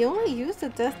 He only used the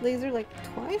death laser like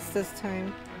twice this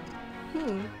time.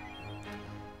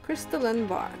 Crystalline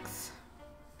box.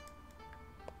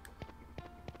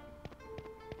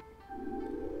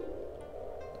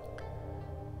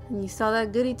 And you saw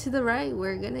that goodie to the right.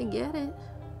 We're gonna get it.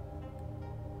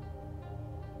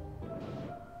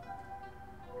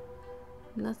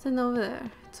 Nothing over there.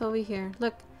 It's over here.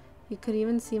 Look, you could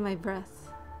even see my breath.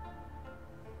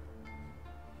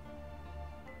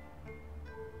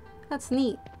 That's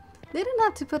neat. They didn't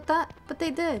have to put that, but they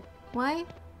did. Why?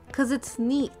 Because it's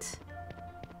neat.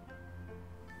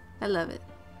 I love it.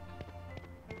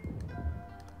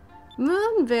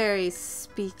 Moonberry,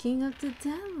 speaking of the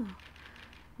demo.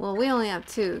 Well, we only have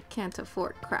 2. Can't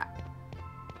afford crap.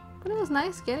 But it was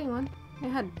nice getting one. It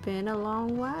had been a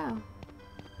long while.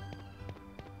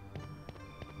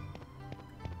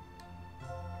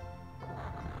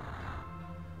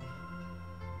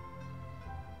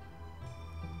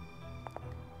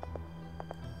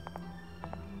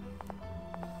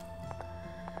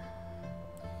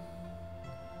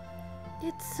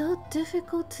 It's so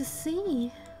difficult to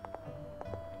see.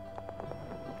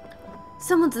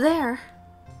 Someone's there.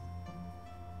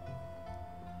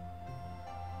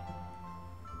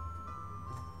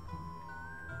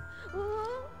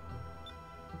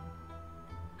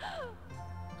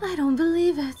 I don't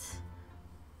believe it.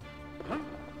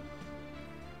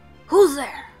 Who's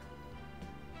there?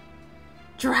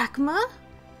 Drachma?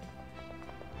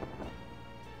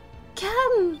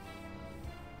 Captain!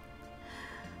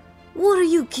 What are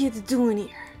you kids doing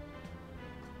here?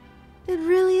 It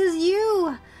really is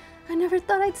you! I never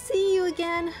thought I'd see you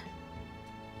again.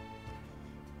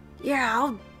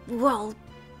 Yeah, well,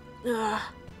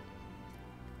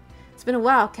 it's been a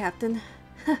while, Captain.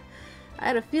 I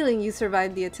had a feeling you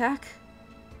survived the attack.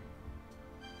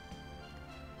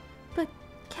 But,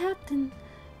 Captain,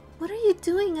 what are you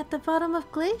doing at the bottom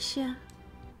of Glacia?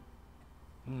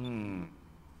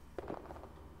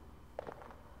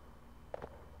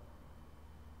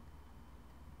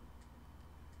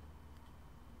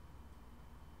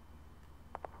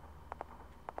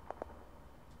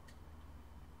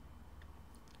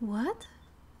 What?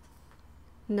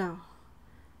 No,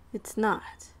 it's not.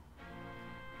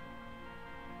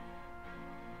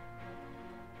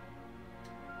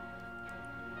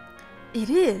 It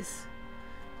is.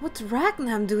 What's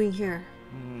Ragnar doing here?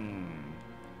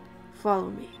 Follow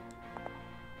me.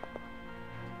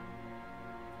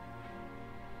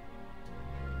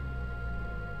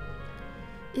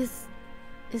 Is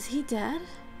he dead?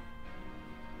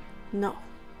 No.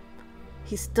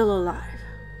 He's still alive.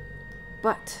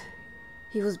 But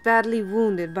he was badly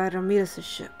wounded by Ramirez's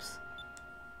ships.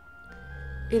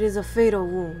 It is a fatal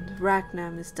wound.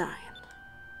 Ragnar is dying.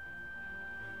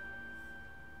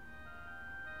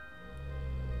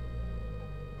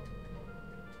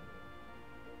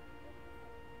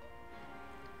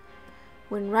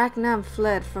 When Ragnar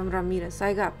fled from Ramirez,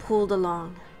 I got pulled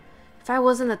along. If I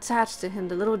wasn't attached to him,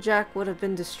 the little Jack would have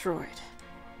been destroyed.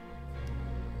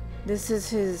 This is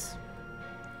his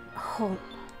home.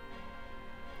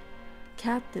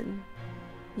 Captain,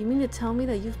 you mean to tell me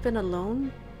that you've been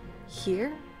alone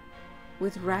here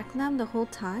with Ragnar the whole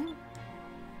time?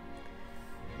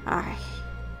 Aye.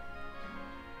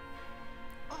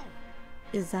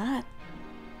 Is that...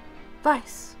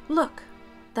 Vice, look,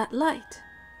 that light.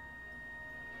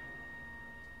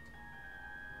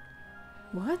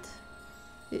 What?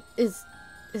 Is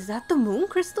that the moon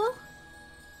crystal?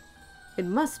 It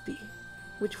must be,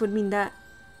 which would mean that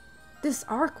this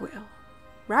arc whale,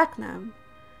 Ragnar,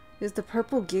 is the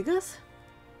purple Gigas?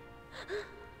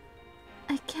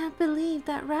 I can't believe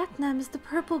that Ragnar is the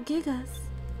purple Gigas.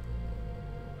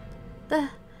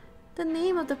 The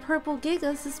name of the purple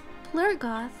Gigas is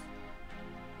Plurgoth.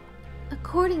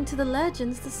 According to the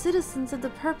legends, the citizens of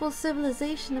the Purple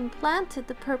Civilization implanted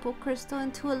the purple crystal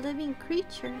into a living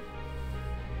creature.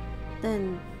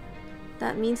 Then,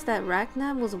 that means that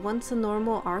Ragnar was once a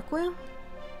normal arc whale?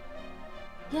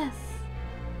 Yes.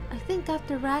 I think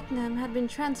after Ragnar had been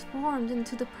transformed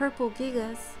into the purple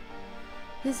Gigas,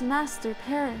 his master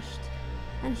perished,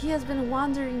 and he has been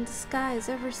wandering the skies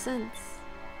ever since.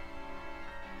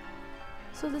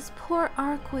 So this poor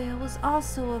arc whale was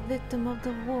also a victim of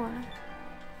the war.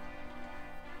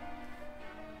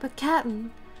 But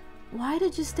Captain, why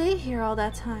did you stay here all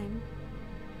that time?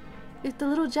 If the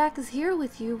little Jack is here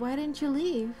with you, why didn't you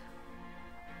leave?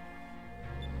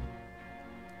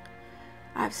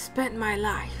 I've spent my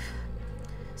life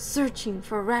searching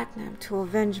for Ragnar to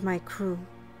avenge my crew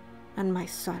and my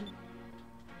son.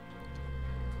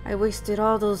 I wasted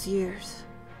all those years.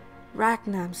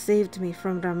 Ragnar saved me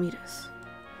from Ramirez.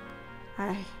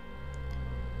 I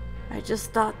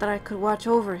just thought that I could watch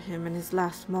over him in his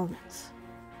last moments.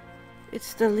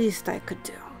 It's the least I could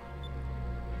do.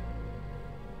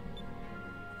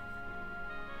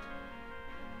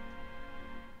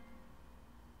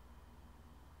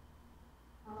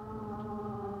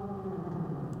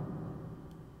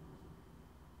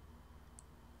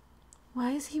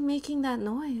 Why is he making that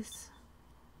noise?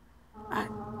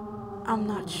 I'm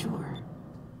not sure.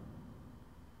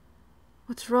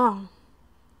 What's wrong?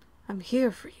 I'm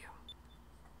here for you.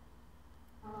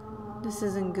 This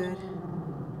isn't good.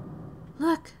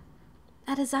 Look,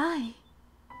 at his eye.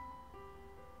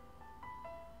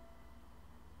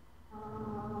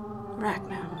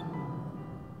 Ragnar.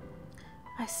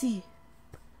 I see.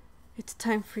 It's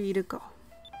time for you to go.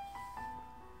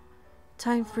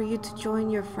 Time for you to join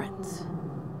your friends.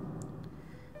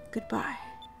 Goodbye.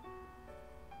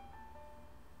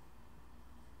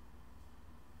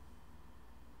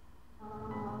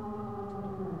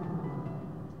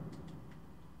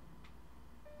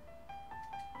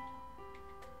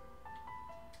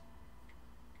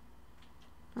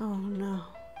 Oh no.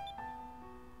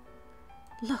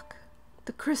 Look,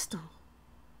 the crystal.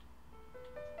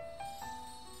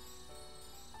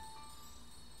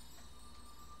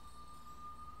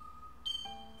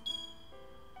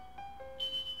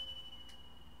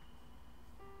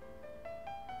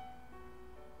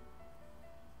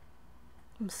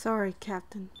 I'm sorry,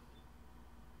 Captain.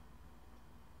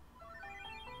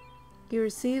 You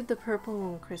received the purple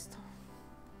moon crystal.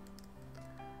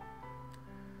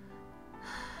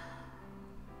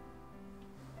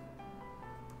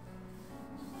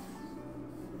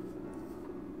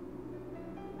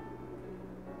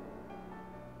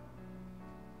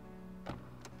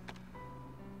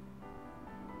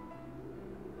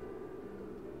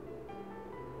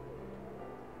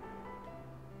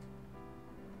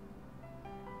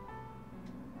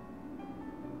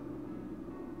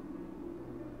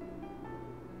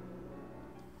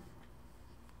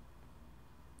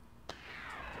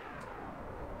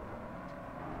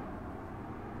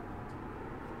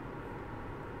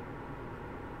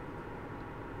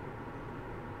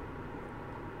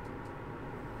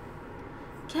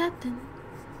 Captain,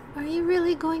 are you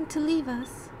really going to leave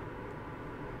us?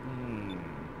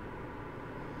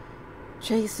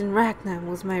 Chasing Ragnar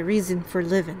was my reason for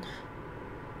living.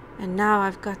 And now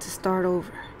I've got to start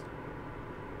over.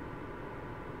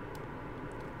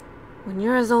 When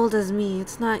you're as old as me,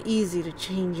 it's not easy to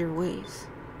change your ways.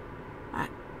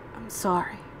 I'm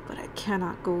sorry, but I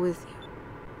cannot go with you.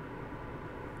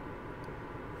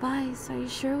 Vice, are you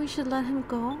sure we should let him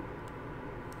go?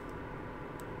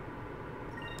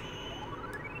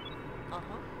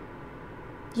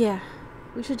 Yeah,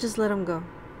 we should just let him go.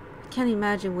 I can't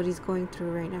imagine what he's going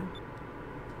through right now.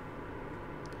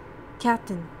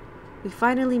 Captain, we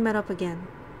finally met up again,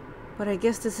 but I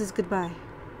guess this is goodbye.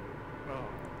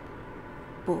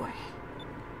 Boy.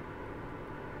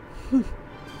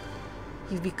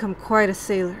 You've become quite a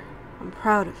sailor. I'm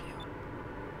proud of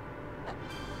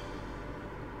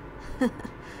you.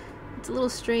 It's a little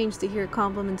strange to hear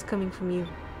compliments coming from you.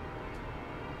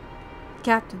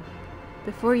 Captain,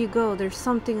 before you go, there's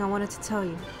something I wanted to tell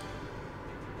you.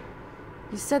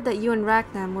 You said that you and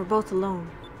Ragnar were both alone.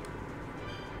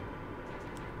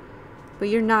 But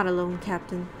you're not alone,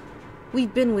 Captain.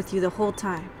 We've been with you the whole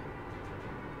time.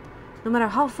 No matter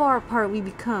how far apart we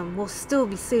become, we'll still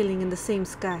be sailing in the same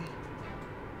sky.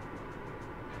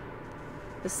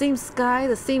 The same sky,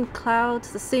 the same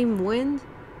clouds, the same wind.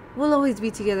 We'll always be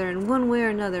together in one way or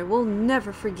another. We'll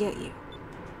never forget you.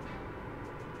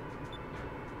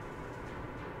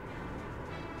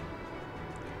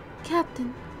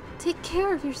 Captain, take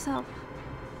care of yourself.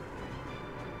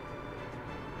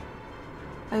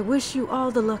 I wish you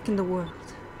all the luck in the world.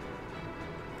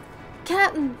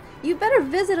 Captain, you better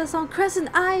visit us on Crescent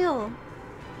Isle.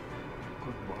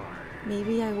 Goodbye.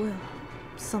 Maybe I will,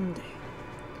 someday.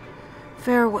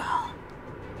 Farewell.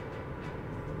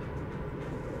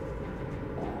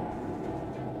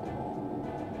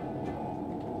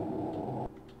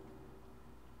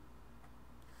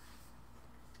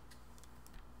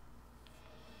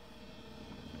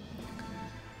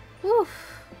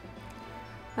 Oof.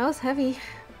 That was heavy.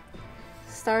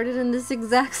 Started in this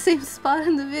exact same spot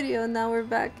in the video, and now we're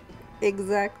back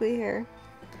exactly here.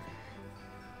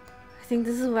 I think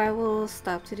this is where I will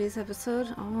stop today's episode.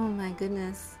 Oh my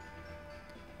goodness.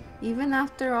 Even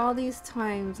after all these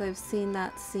times I've seen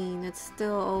that scene, it's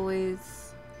still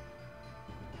always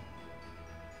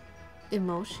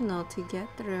emotional to get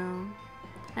through.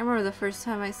 I remember the first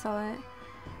time I saw it,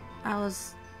 I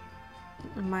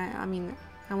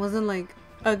wasn't like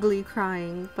ugly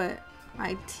crying, but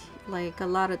like a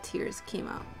lot of tears came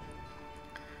out.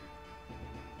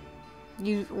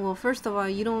 Well, first of all,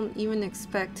 you don't even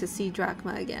expect to see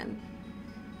Drachma again.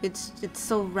 It's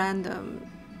so random.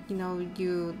 You know,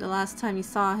 the last time you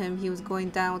saw him, he was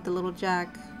going down with the little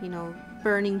Jack, you know,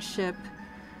 burning ship.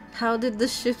 How did the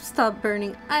ship stop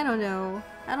burning? I don't know.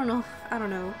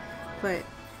 But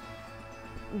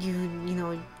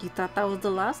you thought that was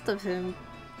the last of him.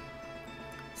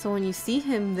 So when you see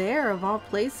him there, of all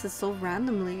places, so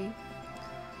randomly,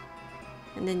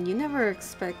 and then you never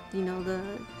expect, you know, the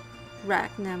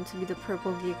Ragnar to be the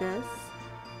purple Gigas.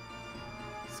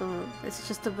 So it's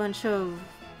just a bunch of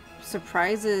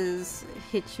surprises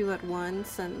hit you at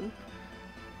once, and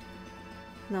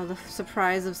you know, the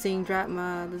surprise of seeing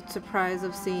Drachma, the surprise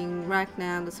of seeing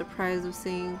Ragnar, the surprise of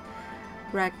seeing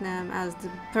Ragnar as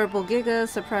the purple Giga,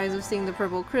 surprise of seeing the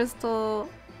purple crystal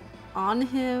on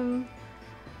him,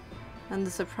 and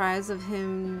the surprise of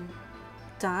him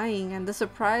dying, and the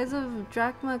surprise of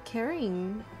Drachma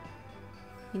carrying,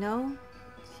 you know,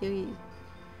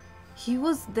 he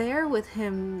was there with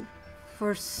him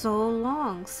for so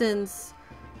long, since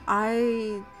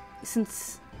I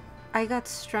got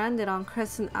stranded on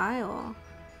Crescent Isle.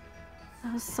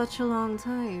 That was such a long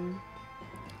time.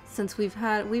 Since we've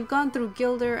gone through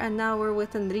Gilder, and now we're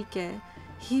with Enrique.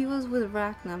 He was with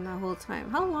Ragnar that whole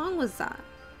time. How long was that?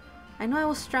 I know I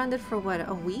was stranded for what,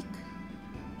 a week?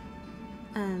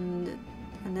 and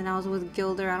then I was with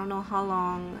Gilder I don't know how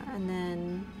long, and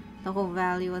then the whole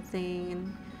Valua thing,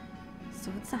 and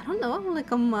so it's, I don't know,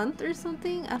 like a month or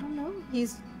something. I don't know.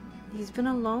 He's been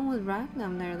alone with Ragnar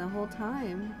there the whole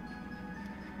time.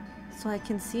 So I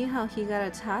can see how he got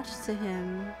attached to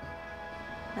him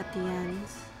at the end.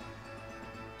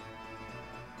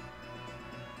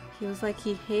 He was like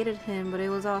he hated him, but it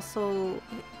was also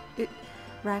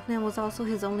Ragnar was also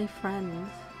his only friend.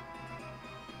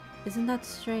 Isn't that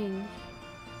strange?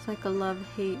 It's like a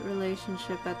love-hate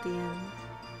relationship at the end.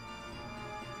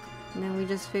 And then we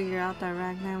just figure out that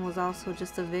Ragnar was also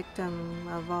just a victim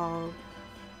of all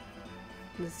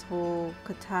this whole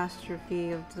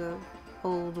catastrophe of the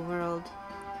old world.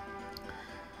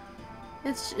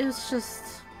 It's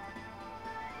just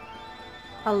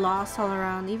a loss all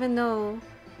around. Even though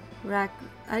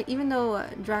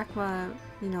Drachma,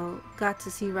 you know, got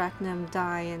to see Ragnar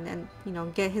die and you know,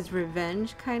 get his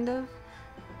revenge kind of,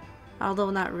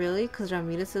 although not really, because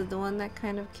Ramidus is the one that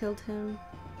kind of killed him.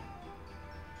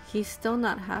 He's still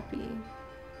not happy.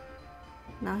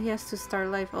 Now he has to start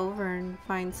life over and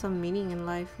find some meaning in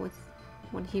life with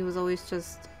when he was always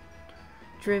just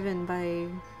driven by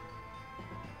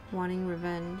wanting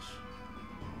revenge.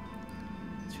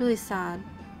 It's really sad.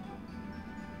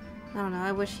 I don't know,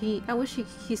 I wish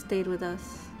he stayed with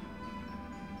us.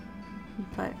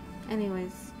 But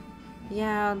anyways,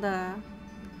 yeah,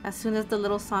 as soon as the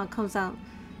little song comes out,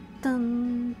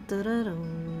 dun,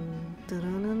 dun,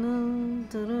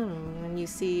 and you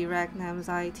see Ragnam's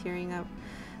eye tearing up,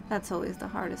 that's always the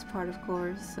hardest part, of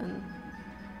course. And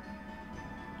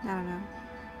I don't know,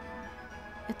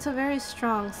 it's a very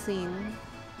strong scene,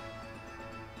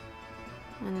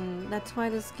 and that's why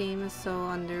this game is so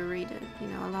underrated. You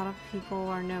know, a lot of people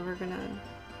are never gonna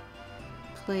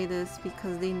play this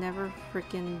because they never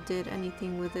freaking did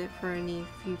anything with it for any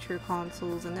future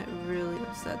consoles, and it really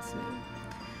upsets me.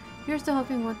 Here's to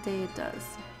hoping one day it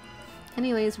does.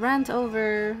 Anyways, rant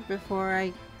over before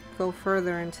I go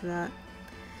further into that.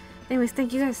 Anyways,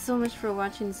 thank you guys so much for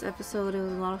watching this episode. It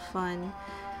was a lot of fun.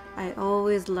 I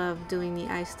always love doing the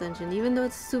ice dungeon. Even though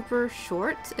it's super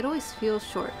short, it always feels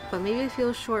short. But maybe it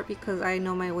feels short because I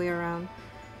know my way around.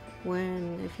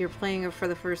 If you're playing it for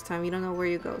the first time, you don't know where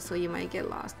you go, so you might get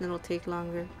lost and it'll take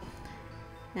longer.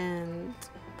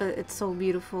 But it's so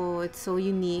beautiful, it's so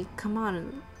unique. Come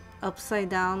on, upside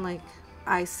down, like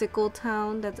icicle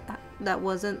town that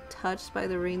wasn't touched by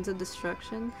the rains of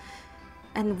destruction,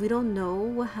 and we don't know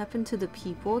what happened to the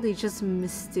people. They just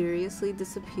mysteriously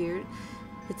disappeared.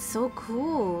 It's so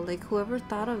cool. Like, whoever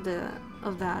thought of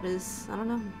that is, I don't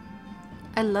know,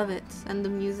 I love it. And the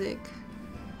music,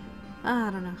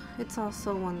 I don't know, it's all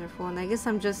so wonderful. And I guess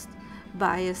I'm just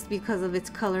biased because of its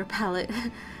color palette.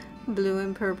 Blue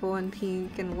and purple and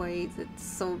pink and white. It's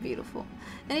so beautiful.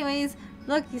 Anyways,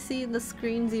 look, you see the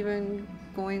screen's even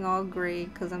going all gray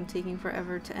because I'm taking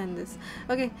forever to end this.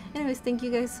 Okay, anyways, thank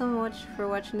you guys so much for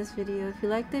watching this video. If you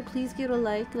liked it, please give it a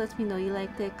like. Let me know you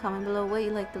liked it. Comment below what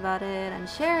you liked about it and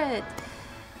share it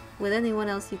with anyone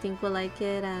else you think will like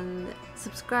it, and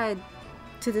subscribe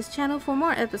to this channel for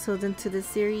more episodes into this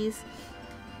series.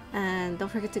 And don't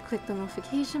forget to click the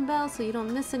notification bell so you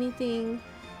don't miss anything.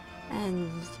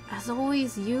 And as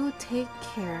always, you take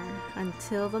care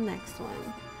until the next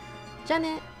one.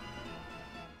 Janet!